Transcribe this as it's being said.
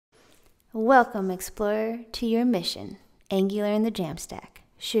Welcome, Explorer, to your mission, Angular in the Jamstack,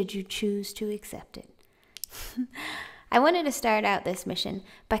 should you choose to accept it. I wanted to start out this mission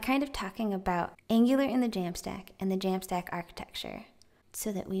by kind of talking about Angular in the Jamstack and the Jamstack architecture,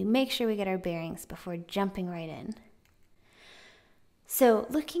 so that we make sure we get our bearings before jumping right in. So,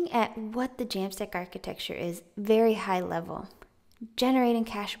 looking at what the Jamstack architecture is, very high level, generating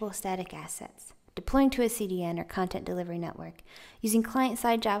cacheable static assets, deploying to a CDN or content delivery network, using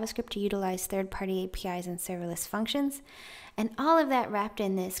client-side JavaScript to utilize third-party APIs and serverless functions, and all of that wrapped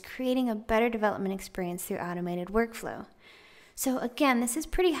in this, creating a better development experience through automated workflow. So again, this is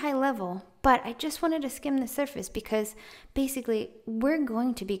pretty high level, but I just wanted to skim the surface because basically we're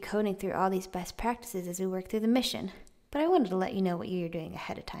going to be coding through all these best practices as we work through the mission, but I wanted to let you know what you're doing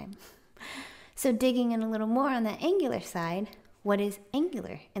ahead of time. So digging in a little more on the Angular side, what is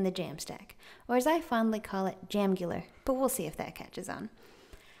Angular in the Jamstack? Or as I fondly call it, Jamgular, but we'll see if that catches on.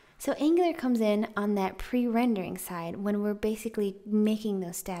 So Angular comes in on that pre-rendering side when we're basically making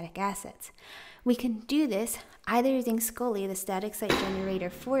those static assets. We can do this either using Scully, the static site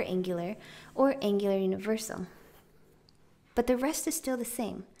generator for Angular, or Angular Universal. But the rest is still the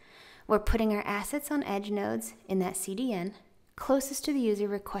same. We're putting our assets on edge nodes in that CDN, closest to the user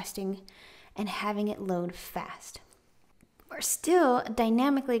requesting, and having it load fast. We're still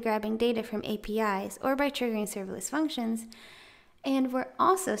dynamically grabbing data from APIs or by triggering serverless functions, and we're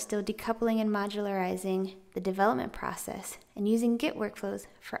also still decoupling and modularizing the development process and using Git workflows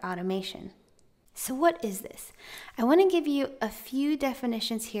for automation. So what is this? I want to give you a few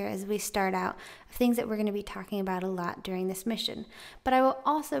definitions here as we start out of things that we're going to be talking about a lot during this mission, but I will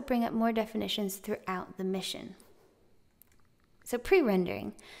also bring up more definitions throughout the mission. So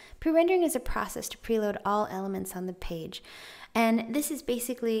pre-rendering. Pre-rendering is a process to preload all elements on the page. And this is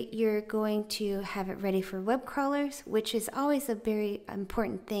basically, you're going to have it ready for web crawlers, which is always a very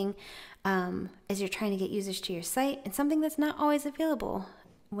important thing as you're trying to get users to your site, and something that's not always available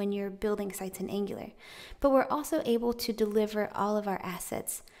when you're building sites in Angular. But we're also able to deliver all of our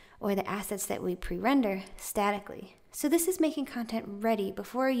assets, or the assets that we pre-render, statically. So this is making content ready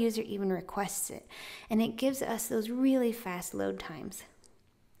before a user even requests it, and it gives us those really fast load times.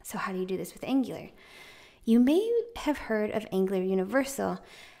 So how do you do this with Angular? You may have heard of Angular Universal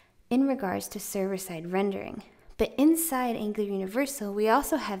in regards to server-side rendering, but inside Angular Universal, we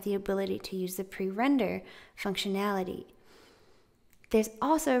also have the ability to use the pre-render functionality. There's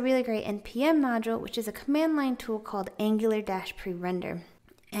also a really great NPM module, which is a command line tool called Angular-pre-render.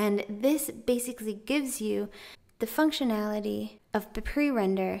 And this basically gives you the functionality of the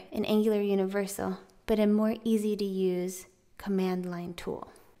pre-render in Angular Universal, but a more easy to use command line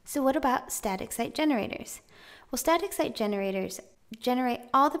tool. So what about static site generators? Well, static site generators generate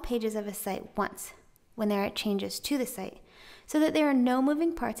all the pages of a site once when there are changes to the site, so that there are no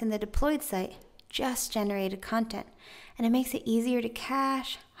moving parts in the deployed site, just generated content. And it makes it easier to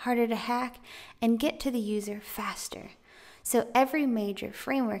cache, harder to hack, and get to the user faster. So every major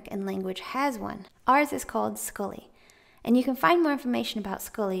framework and language has one. Ours is called Scully. And you can find more information about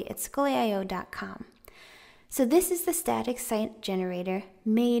Scully at scullio.com. So this is the static site generator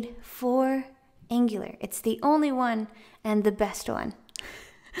made for Angular. It's the only one and the best one.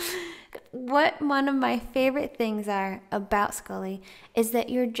 What one of my favorite things are about Scully is that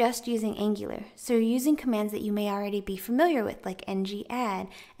you're just using Angular. So you're using commands that you may already be familiar with, like ng-add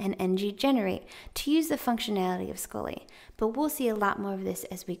and ng-generate, to use the functionality of Scully. But we'll see a lot more of this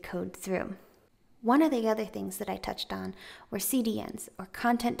as we code through. One of the other things that I touched on were CDNs, or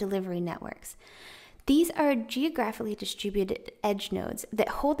content delivery networks. These are geographically distributed edge nodes that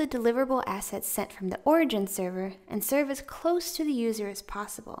hold the deliverable assets sent from the origin server and serve as close to the user as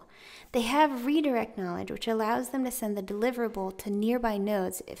possible. They have redirect knowledge, which allows them to send the deliverable to nearby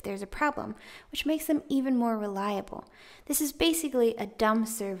nodes if there's a problem, which makes them even more reliable. This is basically a dumb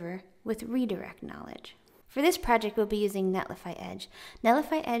server with redirect knowledge. For this project, we'll be using Netlify Edge.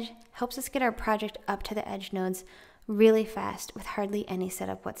 Netlify Edge helps us get our project up to the edge nodes really fast with hardly any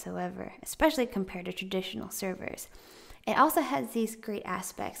setup whatsoever, especially compared to traditional servers. It also has these great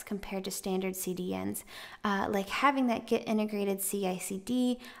aspects compared to standard CDNs, like having that Git integrated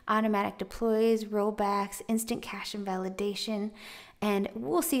CI/CD, automatic deploys, rollbacks, instant cache invalidation, and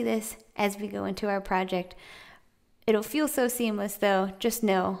we'll see this as we go into our project. It'll feel so seamless though, just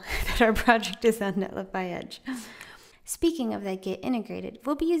know that our project is on Netlify Edge. Speaking of that Git integrated,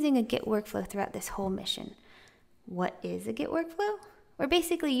 we'll be using a Git workflow throughout this whole mission. What is a Git workflow? We're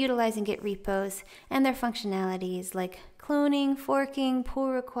basically utilizing Git repos and their functionalities like cloning, forking,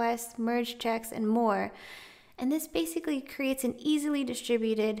 pull requests, merge checks, and more. And this basically creates an easily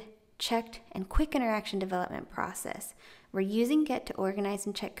distributed, checked, and quick interaction development process We're using Git to organize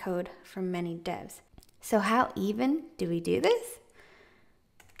and check code from many devs. So how even do we do this?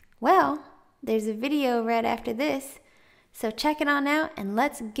 Well, there's a video right after this, so check it on out and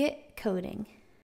let's get coding.